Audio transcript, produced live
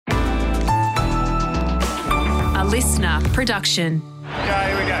A listener production. Okay,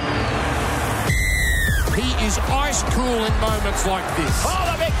 here we go. He is ice cool in moments like this.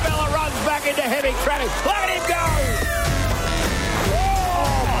 Oh, the big fella runs back into heavy traffic. Look at him go!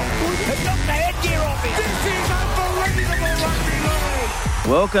 Oh, he took the headgear off him. This is unbelievable rugby league.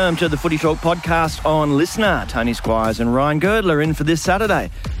 Welcome to the Footy Talk podcast on Listener. Tony Squires and Ryan Girdler in for this Saturday.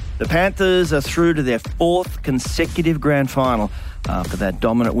 The Panthers are through to their fourth consecutive grand final after that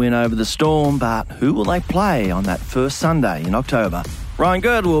dominant win over the Storm, but who will they play on that first Sunday in October? Ryan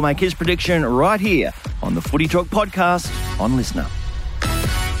Girdler will make his prediction right here on the Footy Talk podcast on Listener.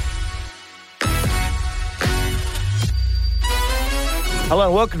 Hello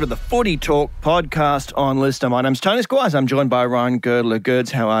and welcome to the Footy Talk podcast on Listener. My name's Tony Squires. I'm joined by Ryan Girdler.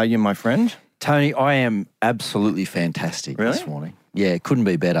 Girds, how are you, my friend? Tony, I am absolutely fantastic this morning. Yeah, couldn't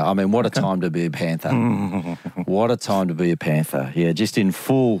be better. I mean, what a time to be a Panther. What a time to be a Panther. Yeah, just in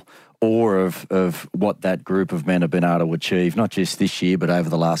full awe of what that group of men have been able to achieve, not just this year, but over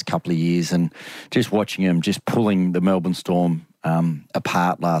the last couple of years. And just watching them just pulling the Melbourne Storm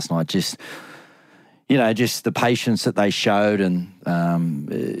apart last night, just the patience that they showed and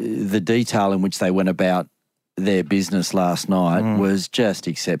the detail in which they went about their business last night was just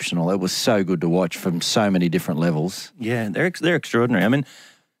exceptional. It was so good to watch from so many different levels. Yeah, they're extraordinary. I mean,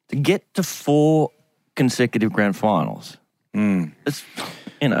 to get to 4 consecutive grand finals, it's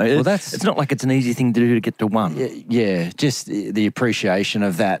it's not like it's an easy thing to do to get to one. Yeah, just the appreciation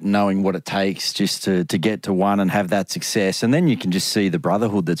of that, knowing what it takes just to get to one and have that success. And then you can just see the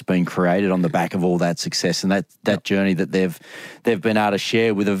brotherhood that's been created on the back of all that success and that journey that they've been able to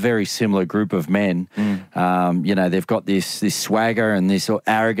share with a very similar group of men. They've got this swagger and this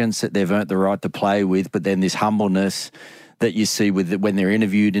arrogance that they've earned the right to play with, but then this humbleness that you see when they're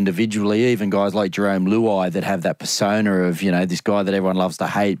interviewed individually, even guys like Jerome Luai that have that persona of, this guy that everyone loves to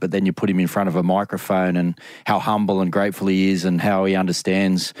hate, but then you put him in front of a microphone and how humble and grateful he is and how he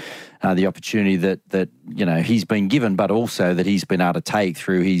understands the opportunity that he's been given, but also that he's been able to take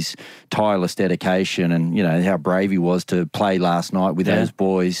through his tireless dedication and, how brave he was to play last night with those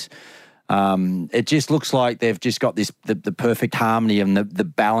boys. It just looks like they've just got the perfect harmony and the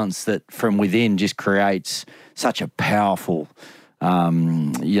balance that from within just creates such a powerful,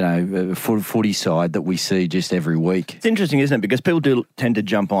 footy side that we see just every week. It's interesting, isn't it? Because people do tend to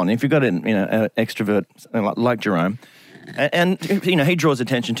jump on. If you've got an extrovert like Jerome, and he draws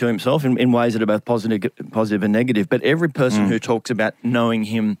attention to himself in ways that are both positive and negative. But every person who talks about knowing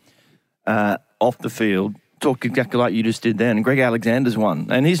him off the field talk exactly like you just did then. And Greg Alexander's one.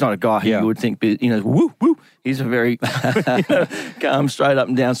 And he's not a guy who you would think, woo, woo. He's a very calm, straight up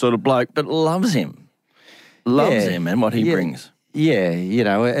and down sort of bloke, but loves him. Loves him and what he brings. Yeah,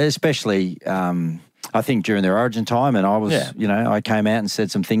 especially I think during their origin time, and I was, I came out and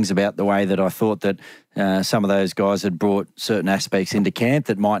said some things about the way that I thought that some of those guys had brought certain aspects into camp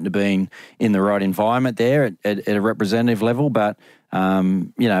that mightn't have been in the right environment there at a representative level, but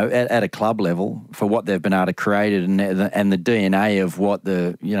at a club level for what they've been able to create and the DNA of what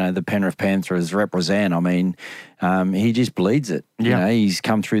the Penrith Panthers represent. I mean, he just bleeds it. He's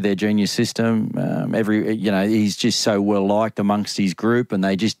come through their junior system. He's just so well liked amongst his group, and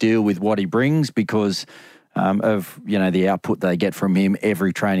they just deal with what he brings because of the output they get from him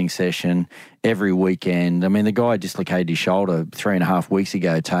every training session, every weekend. I mean, the guy dislocated his shoulder 3.5 weeks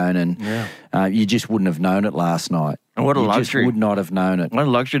ago, Tone, and you just wouldn't have known it last night. And what a luxury. You just would not have known it. What a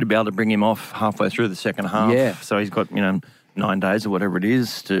luxury to be able to bring him off halfway through the second half. Yeah. So he's got, 9 days or whatever it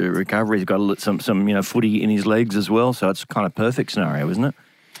is to recover. He's got some footy in his legs as well. So it's kind of perfect scenario, isn't it?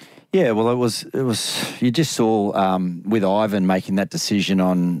 Yeah, well, it was. You just saw with Ivan making that decision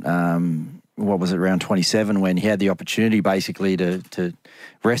on what was it, round 27, when he had the opportunity basically to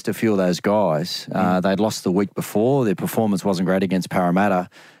rest a few of those guys. They'd lost the week before. Their performance wasn't great against Parramatta.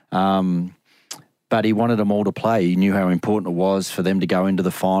 But he wanted them all to play. He knew how important it was for them to go into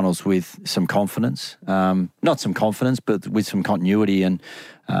the finals with some confidence. Not some confidence, but with some continuity. And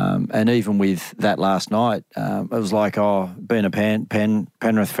even with that last night, it was like, being a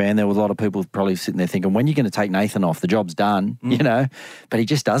Penrith fan, there was a lot of people probably sitting there thinking, when are you going to take Nathan off? The job's done, But he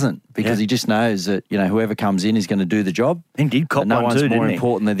just doesn't, because he just knows that, whoever comes in is going to do the job. He did cop no one one's too, more didn't he?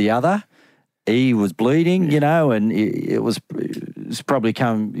 important than the other. He was bleeding, and it was probably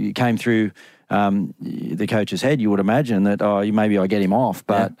came through the coach's head, you would imagine, that, maybe I get him off.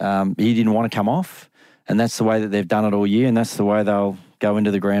 But he didn't want to come off. And that's the way that they've done it all year, and that's the way they'll go into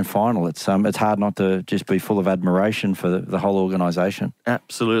the grand final. It's hard not to just be full of admiration for the whole organisation.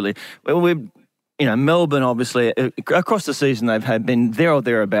 Absolutely. Well, Melbourne, obviously, across the season they've been there or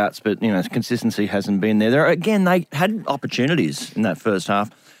thereabouts, but, consistency hasn't been there. They had opportunities in that first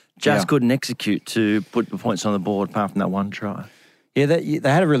half just couldn't execute to put the points on the board apart from that one try. Yeah, they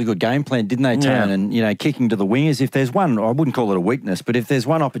had a really good game plan, didn't they, Tone? Yeah. And, kicking to the wingers, if there's one, I wouldn't call it a weakness, but if there's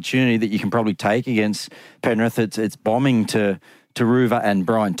one opportunity that you can probably take against Penrith, it's bombing to Ruva and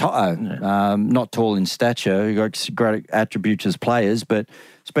Brian To'o. Not tall in stature, who got great attributes as players, but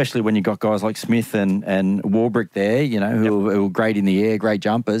especially when you've got guys like Smith and Warbrick there, who are great in the air, great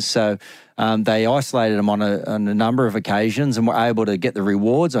jumpers. So they isolated them on a number of occasions and were able to get the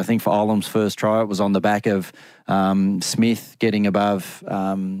rewards. I think for Olam's first try, it was on the back of Smith getting above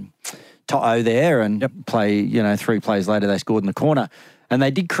To'o there and play, 3 plays later they scored in the corner. And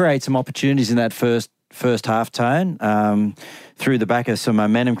they did create some opportunities in that first half, Tone, through the back of some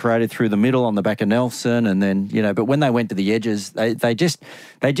momentum created through the middle on the back of Nelson, and then but when they went to the edges, they just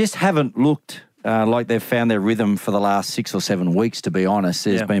haven't looked like they've found their rhythm for the last 6 or 7 weeks. To be honest,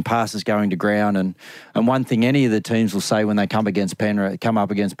 there's been passes going to ground, and one thing any of the teams will say when they come up against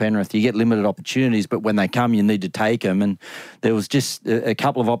Penrith, you get limited opportunities, but when they come, you need to take them. And there was just a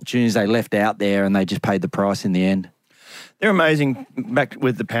couple of opportunities they left out there, and they just paid the price in the end. They're amazing back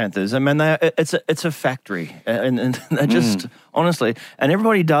with the Panthers. I mean, it's a factory, and they just honestly, and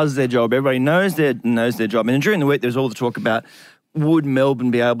everybody does their job. Everybody knows their job. And during the week, there's all the talk about would Melbourne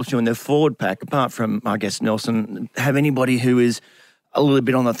be able to, in their forward pack, apart from I guess Nelson, have anybody who is a little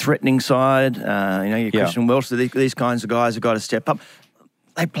bit on the threatening side. Your Christian Welch. So these kinds of guys have got to step up.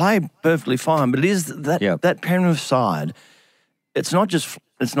 They play perfectly fine, but it is that Penrith side. It's not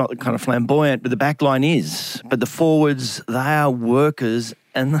kind of flamboyant, but the back line is. But the forwards, they are workers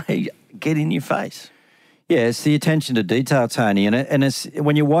and they get in your face. Yeah, it's the attention to detail, Tony. And it's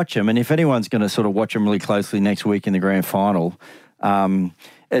when you watch them, and if anyone's going to sort of watch them really closely next week in the grand final,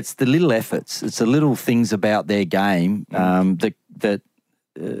 it's the little efforts. It's the little things about their game that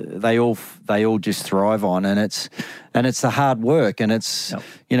they all just thrive on. And it's the hard work. And it's,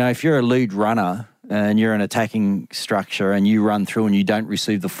 if you're a lead runner, and you're an attacking structure and you run through and you don't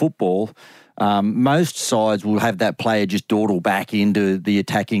receive the football, most sides will have that player just dawdle back into the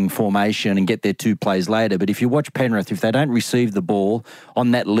attacking formation and get their 2 plays later. But if you watch Penrith, if they don't receive the ball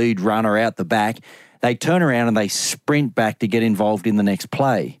on that lead runner out the back, they turn around and they sprint back to get involved in the next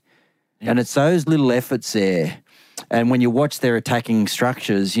play. Yep. And it's those little efforts there. And when you watch their attacking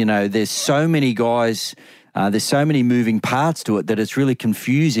structures, there's so many guys... there's so many moving parts to it that it's really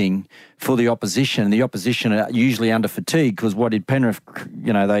confusing for the opposition. The opposition are usually under fatigue because what did Penrith,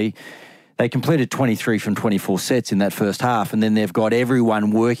 they completed 23 from 24 sets in that first half, and then they've got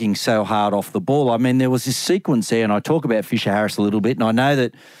everyone working so hard off the ball. I mean, there was this sequence there, and I talk about Fisher Harris a little bit, and I know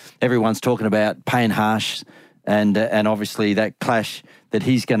that everyone's talking about Payne Haas and obviously that clash that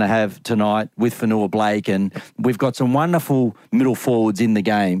he's going to have tonight with Fanua Blake, and we've got some wonderful middle forwards in the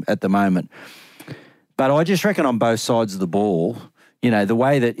game at the moment. But I just reckon on both sides of the ball, the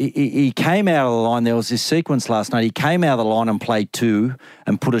way that he came out of the line, there was this sequence last night. He came out of the line and played 2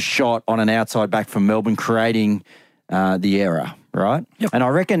 and put a shot on an outside back from Melbourne, creating the error, right? Yep. And I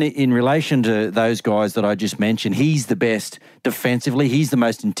reckon in relation to those guys that I just mentioned, he's the best defensively. He's the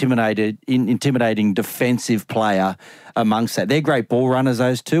most intimidating defensive player amongst that. They're great ball runners,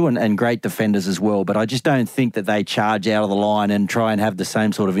 those two, and great defenders as well. But I just don't think that they charge out of the line and try and have the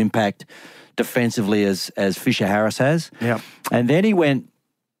same sort of impact defensively as Fisher Harris has. Yeah. And then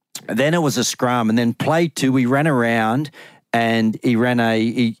then it was a scrum, and then play 2, he ran around and he ran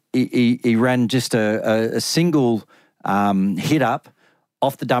just a single hit up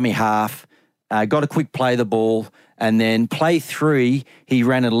off the dummy half, got a quick play the ball, and then play 3, he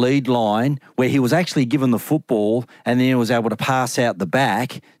ran a lead line where he was actually given the football and then he was able to pass out the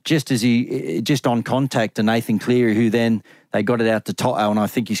back just on contact to Nathan Cleary, who then they got it out to To'o, and I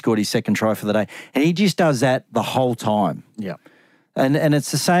think he scored his second try for the day. And he just does that the whole time. Yeah. And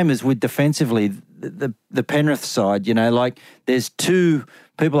it's the same as with defensively, the Penrith side, there's 2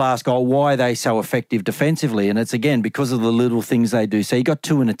 people ask, why are they so effective defensively? And it's, again, because of the little things they do. So you got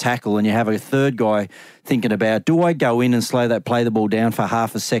 2 in a tackle and you have a third guy thinking about, do I go in and play the ball down for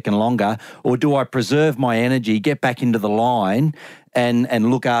half a second longer, or do I preserve my energy, get back into the line and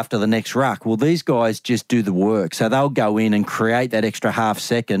look after the next ruck? Well, these guys just do the work. So they'll go in and create that extra half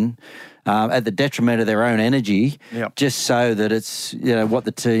second at the detriment of their own energy, just so that it's what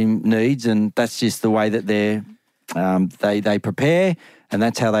the team needs, and that's just the way that they prepare, and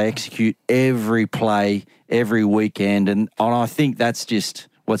that's how they execute every play, every weekend, and I think that's just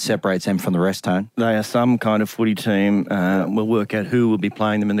what separates them from the rest, Tone. They are some kind of footy team. We'll work out who will be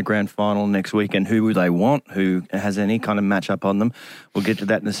playing them in the grand final next week and who they want, who has any kind of matchup on them. We'll get to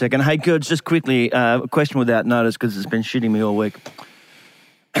that in a second. Hey, Gerds, just quickly, a question without notice because it's been shitting me all week.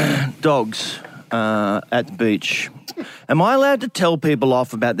 Dogs at the beach. Am I allowed to tell people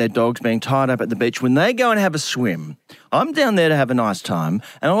off about their dogs being tied up at the beach when they go and have a swim? I'm down there to have a nice time,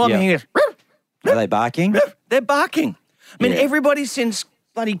 and all I'm hearing is, Are they barking? they're barking. I mean, everybody since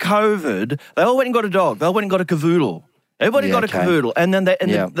bloody COVID, they all went and got a dog. They all went and got a cavoodle. Everybody got a cavoodle, and then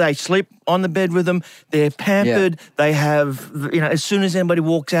they sleep on the bed with them. They're pampered. They have, as soon as anybody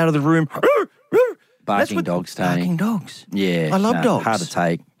walks out of the room, Barking dogs, Tony. Barking dogs. Yeah. I love dogs. Hard to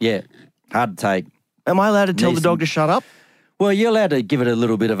take. Yeah. Hard to take. Am I allowed to tell the dog to shut up? Well, you're allowed to give it a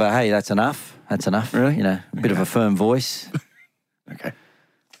little bit of a, hey, that's enough. That's enough. Really? A bit of a firm voice. Okay.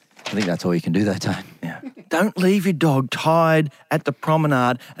 I think that's all you can do though, Tone. Yeah. Don't leave your dog tied at the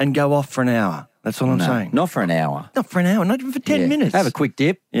promenade and go off for an hour. That's all I'm saying. Not for an hour. Not for an hour, not even for 10 minutes. Have a quick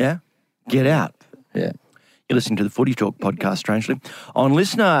dip. Yeah. Get out. Yeah. You're listening to the Footy Talk podcast, strangely. On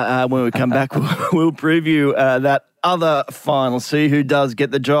Listener, when we come back, we'll preview that other final, see who does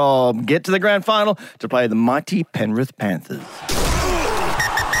get the job, get to the grand final to play the mighty Penrith Panthers.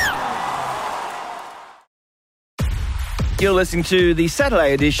 You're listening to the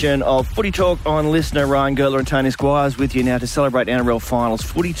Saturday edition of Footy Talk on Listener. Ryan Girdler and Tony Squires with you now to celebrate NRL Finals.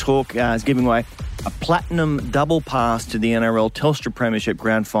 Footy Talk is giving away a platinum double pass to the NRL Telstra Premiership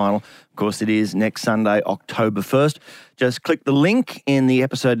Grand Final. Of course, it is next Sunday, October 1st. Just click the link in the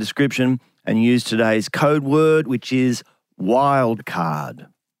episode description and use today's code word, which is wildcard.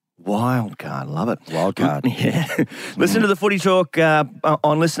 Wildcard, love it. Wildcard. Yeah. Listen to the Footy Talk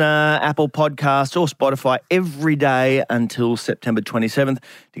on Listener, Apple Podcasts or Spotify every day until September 27th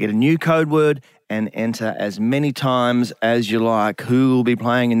to get a new code word and enter as many times as you like. Who will be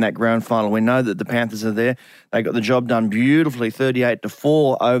playing in that grand final? We know that the Panthers are there. They got the job done beautifully,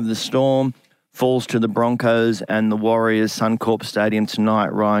 38-4 over the Storm. Falls to the Broncos and the Warriors, Suncorp Stadium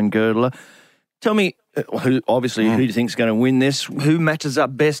tonight, Ryan Girdler. Tell me, who do you think is going to win this? Who matches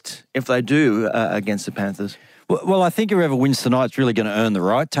up best if they do against the Panthers? Well, I think whoever wins tonight is really going to earn the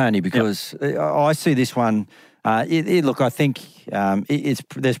right, Tony, because I see this one. Look, I think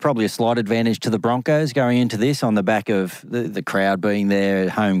there's probably a slight advantage to the Broncos going into this on the back of the crowd being there,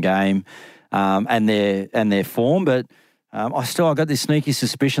 home game, and their form. But I got this sneaky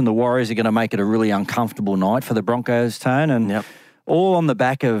suspicion the Warriors are going to make it a really uncomfortable night for the Broncos, Tone, and all on the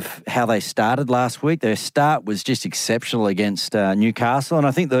back of how they started last week. Their start was just exceptional against Newcastle, and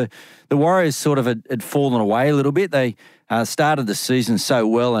I think the Warriors sort of had fallen away a little bit. They started the season so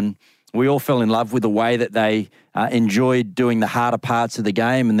well, and we all fell in love with the way that they enjoyed doing the harder parts of the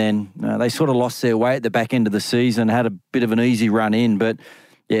game, and then they sort of lost their way at the back end of the season, had a bit of an easy run in, but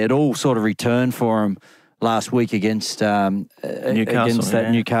it all sort of returned for them last week against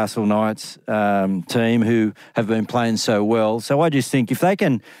Newcastle Knights team who have been playing so well. So I just think if they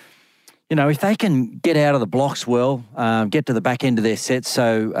can get out of the blocks well, get to the back end of their sets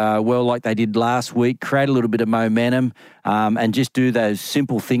so well like they did last week, create a little bit of momentum and just do those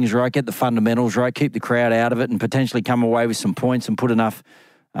simple things right, get the fundamentals right, keep the crowd out of it and potentially come away with some points and put enough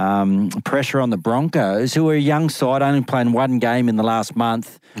pressure on the Broncos, who are a young side, only playing one game in the last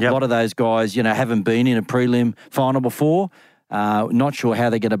month. Yep. A lot of those guys, haven't been in a prelim final before. Not sure how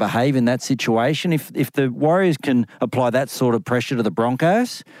they're going to behave in that situation. If the Warriors can apply that sort of pressure to the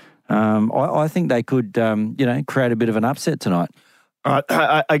Broncos, I think they could, create a bit of an upset tonight. All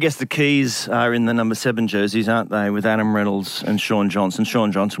right, I guess the keys are in the number 7 jerseys, aren't they, with Adam Reynolds and Sean Johnson.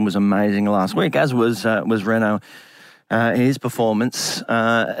 Sean Johnson was amazing last week, as was Reno. His performance.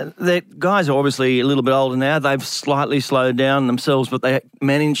 The guys are obviously a little bit older now. They've slightly slowed down themselves, but they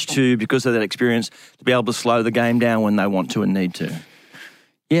managed to, because of that experience, to be able to slow the game down when they want to and need to.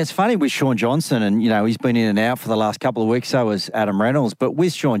 Yeah, it's funny with Sean Johnson, and, he's been in and out for the last couple of weeks, so has Adam Reynolds. But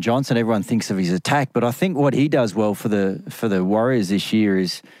with Sean Johnson, everyone thinks of his attack. But I think what he does well for the Warriors this year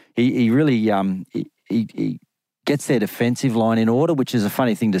is he really he gets their defensive line in order, which is a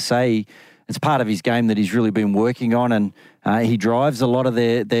funny thing to say. It's part of his game that he's really been working on, and he drives a lot of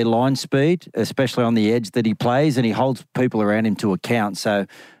their line speed, especially on the edge that he plays, and he holds people around him to account. So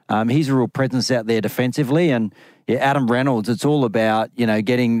he's a real presence out there defensively. And Adam Reynolds, it's all about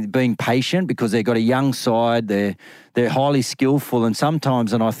being patient because they've got a young side. They're highly skillful, and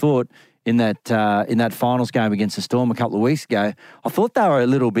sometimes, and I thought in that finals game against the Storm a couple of weeks ago, I thought they were a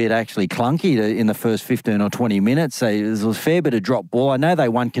little bit actually clunky in the first 15 or 20 minutes. There was a fair bit of drop ball. I know they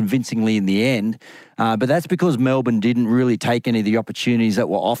won convincingly in the end, but that's because Melbourne didn't really take any of the opportunities that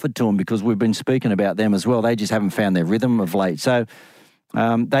were offered to them, because we've been speaking about them as well. They just haven't found their rhythm of late. So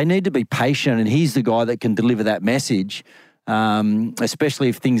they need to be patient, and he's the guy that can deliver that message, especially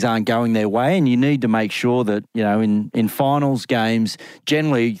if things aren't going their way. And you need to make sure that, in finals games,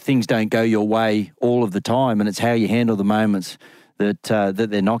 generally things don't go your way all of the time, and it's how you handle the moments that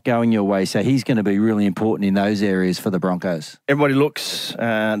they're not going your way. So he's going to be really important in those areas for the Broncos. Everybody looks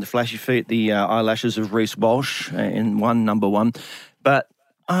the flashy feet, the eyelashes of Reece Walsh in number one. But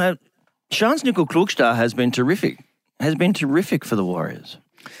Shans Nickel-Klugstad has been terrific for the Warriors.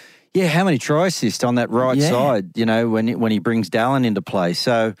 Yeah, how many try assists on that right side, when he brings Dallin into play.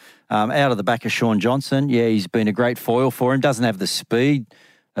 So out of the back of Sean Johnson, he's been a great foil for him. Doesn't have the speed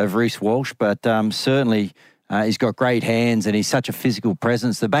of Reece Walsh, but certainly he's got great hands and he's such a physical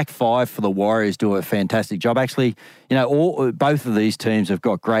presence. The back five for the Warriors do a fantastic job. Actually, both of these teams have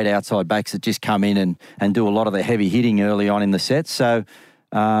got great outside backs that just come in and do a lot of the heavy hitting early on in the set. So,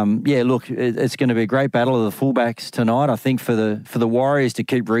 it's going to be a great battle of the fullbacks tonight. I think for the Warriors to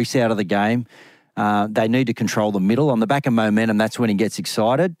keep Reece out of the game, they need to control the middle. On the back of momentum, that's when he gets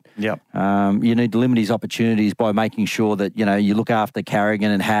excited. Yep. You need to limit his opportunities by making sure that, you look after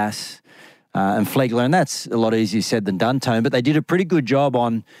Carrigan and Haas and Flegler, and that's a lot easier said than done, Tone. But they did a pretty good job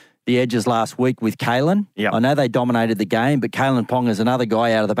on the edges last week with Kalen. Yep. I know they dominated the game, but Kalen Pong is another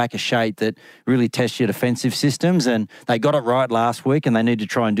guy out of the back of shape that really tests your defensive systems, and they got it right last week, and they need to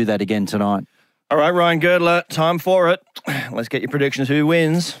try and do that again tonight. All right, Ryan Girdler, time for it. Let's get your predictions. Who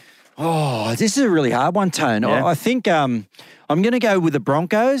wins? Oh, this is a really hard one, Tone. Yeah. I think I'm going to go with the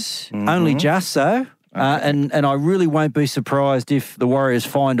Broncos, only just so. Okay. And I really won't be surprised if the Warriors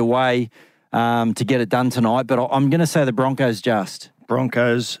find a way to get it done tonight, but I'm going to say the Broncos just.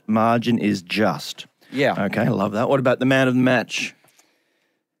 Broncos margin is just. Yeah. Okay, I love that. What about the man of the match?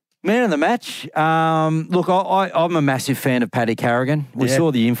 Man of the match? Look, I'm a massive fan of Paddy Carrigan. We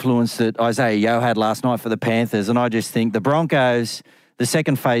saw the influence that Isaiah Yeo had last night for the Panthers, and I just think the Broncos, the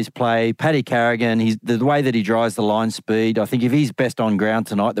second phase play, Paddy Carrigan, the way that he drives the line speed, I think if he's best on ground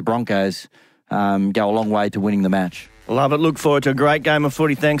tonight, the Broncos go a long way to winning the match. Love it. Look forward to a great game of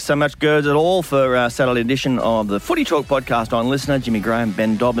footy. Thanks so much, Gerds, at all for Saturday edition of the Footy Talk podcast on Listener. Jimmy Graham,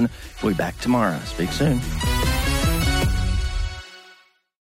 Ben Dobbin. We'll be back tomorrow. Speak soon.